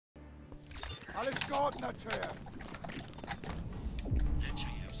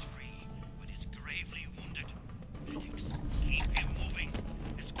Nechayev's free, but he's gravely wounded. Medics, keep him moving.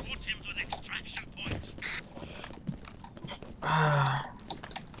 Escort him to the extraction point.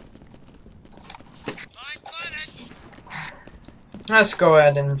 Let's go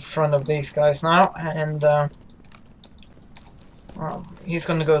ahead in front of these guys now, and well, he's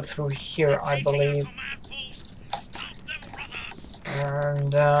gonna go through here, I believe.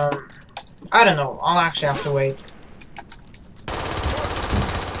 And I don't know. I'll actually have to wait.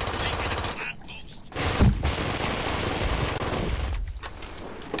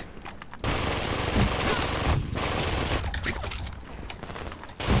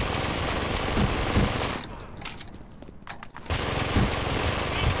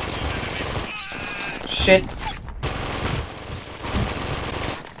 Shit.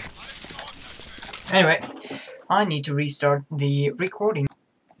 Anyway, I need to restart the recording.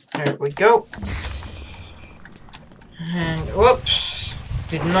 There we go. And whoops,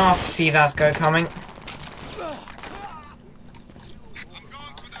 did not see that guy coming. I'm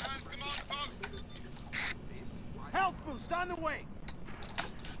going for the hand command post. Health boost on the way.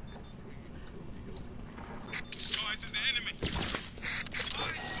 Disguised as the enemy.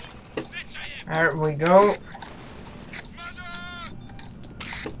 There we go.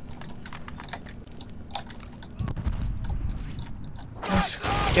 Let's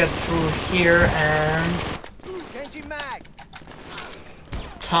get through here and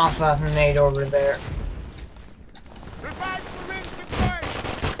toss that nade over there.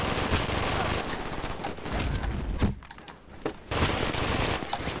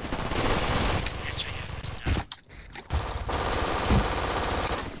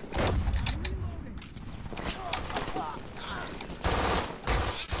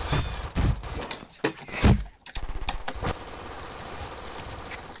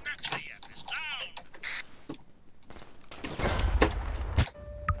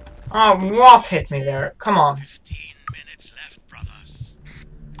 Oh, what hit me there? Come on. 15 minutes left, brothers.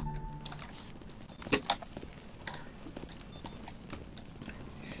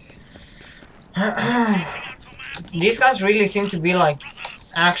 These guys really seem to be like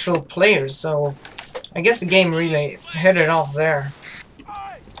actual players, so I guess the game really hit it off there.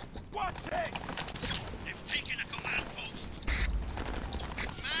 They've taken a command post.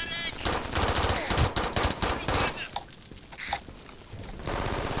 Medic!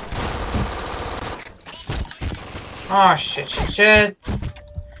 Oh, shit.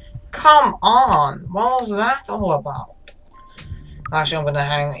 Come on! What was that all about? Actually, I'm gonna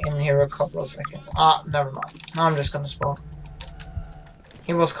hang in here a couple of seconds. Ah, never mind. Now I'm just gonna spawn.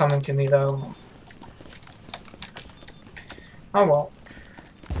 He was coming to me, though. Oh well.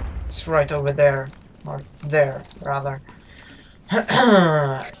 It's right over there. Or there, rather.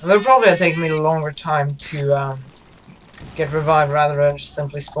 It'll probably take me a longer time to get revived rather than just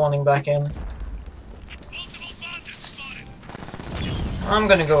simply spawning back in. I'm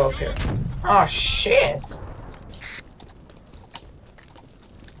gonna go up here. Oh shit!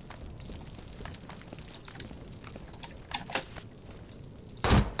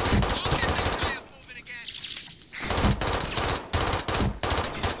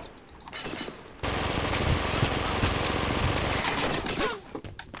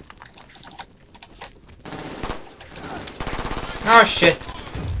 Oh shit!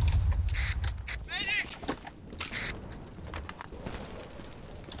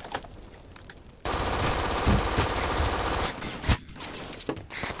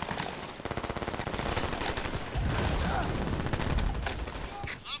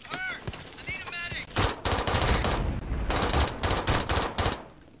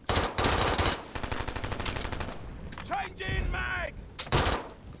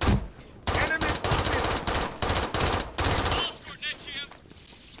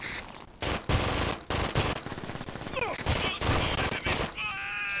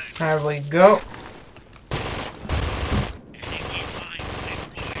 There we go.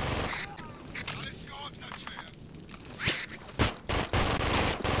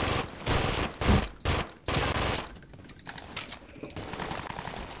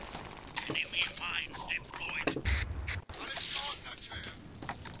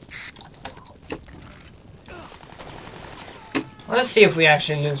 Let's see if we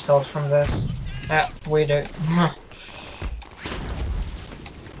actually lose health from this. Yeah, we do.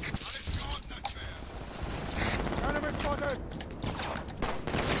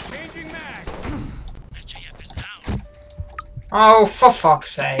 Oh, for fuck's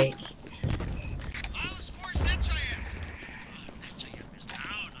sake.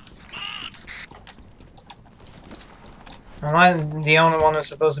 Am I the only one who's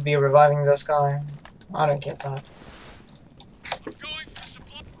supposed to be reviving this guy? I don't get that. Going for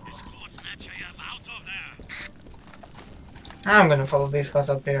support. Escort Nechayev out of there. I'm gonna follow these guys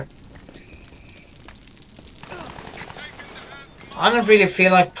up here. I don't really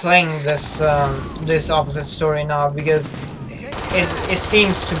feel like playing this this opposite story now because it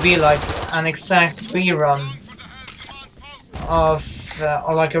seems to be like an exact rerun of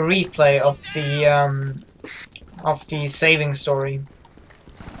or like a replay of the saving story.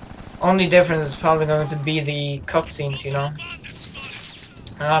 Only difference is probably going to be the cutscenes, you know.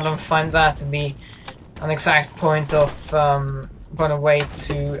 And I don't find that to be an exact point of way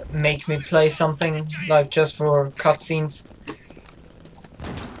to make me play something like just for cutscenes.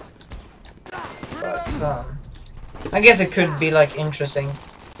 But I guess it could be like interesting.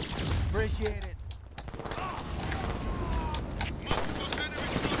 Appreciate it.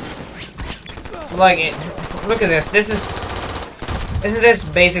 Like look at this. Isn't this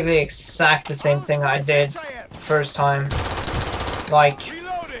basically exact the same thing I did first time? Like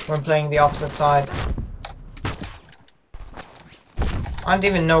when playing the opposite side. I don't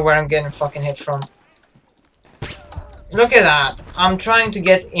even know where I'm getting fucking hit from. Look at that. I'm trying to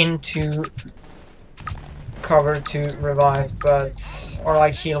get into cover to revive, but or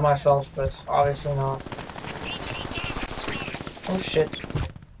like heal myself, but obviously not. Oh shit.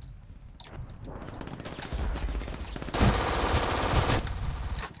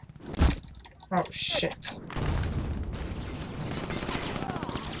 Oh shit.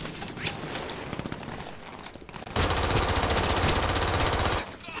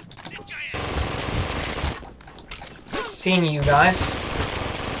 Seen you guys.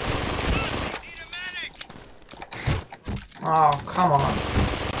 Oh, come on.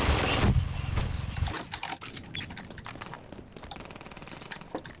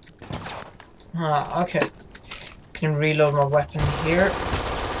 Ah, okay. Can reload my weapon here.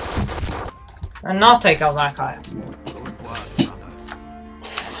 And not take out that guy.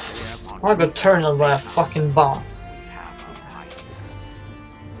 I got turned on by a fucking bot.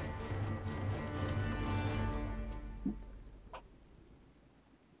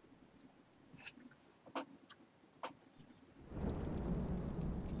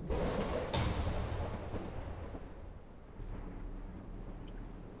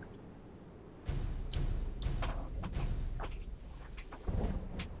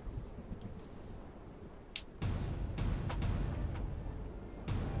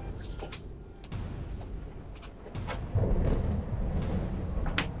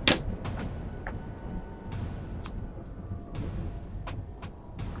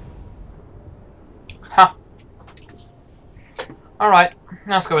 Ha! Alright,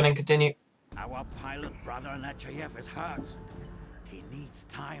 let's go ahead and continue. Our pilot brother Nechayev is hurt. He needs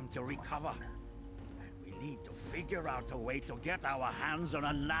time to recover. And we need to figure out a way to get our hands on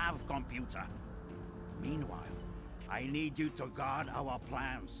a nav computer. Meanwhile, I need you to guard our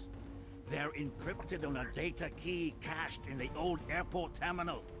plans. They're encrypted on a data key cached in the old airport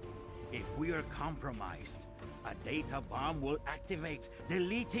terminal. If we are compromised, a data bomb will activate,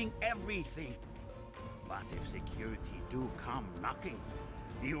 deleting everything. But if security do come knocking,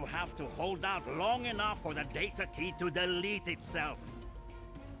 you have to hold out long enough for the data key to delete itself.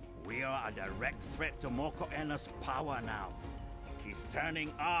 We are a direct threat to Mokoena's power now. He's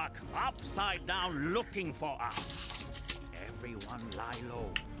turning Ark upside down looking for us. Everyone lie low.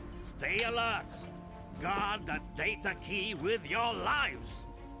 Stay alert. Guard the data key with your lives.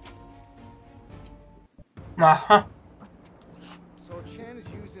 Uh-huh. So Chen is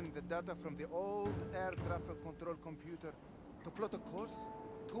using the data from the old air traffic control computer to plot a course?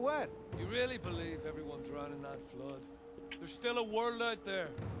 To where? You really believe everyone drowned in that flood? There's still a world out there.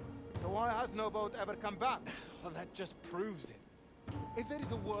 So why has no boat ever come back? Well, that just proves it. If there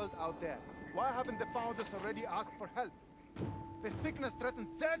is a world out there, why haven't the founders already asked for help? The sickness threatens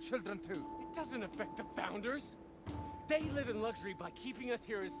their children too. It doesn't affect the founders. They live in luxury by keeping us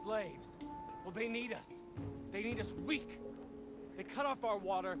here as slaves. Well, they need us. They need us weak. They cut off our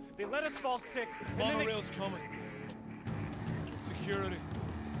water, they let us fall sick, and monorail's coming. Security.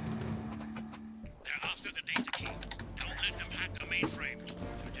 They're after the data key. Don't let them hack the mainframe.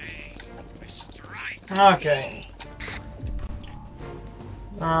 Today, we strike. Okay.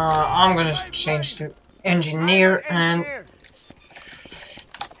 I'm gonna change to engineer, and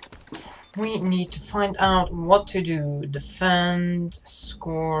we need to find out what to do. Defend,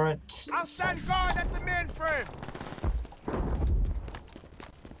 escort. I'll stand guard at the mainframe.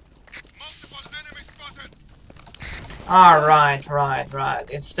 Multiple enemy spotted. Alright, right.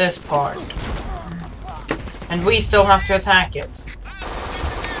 It's this part. And we still have to attack it.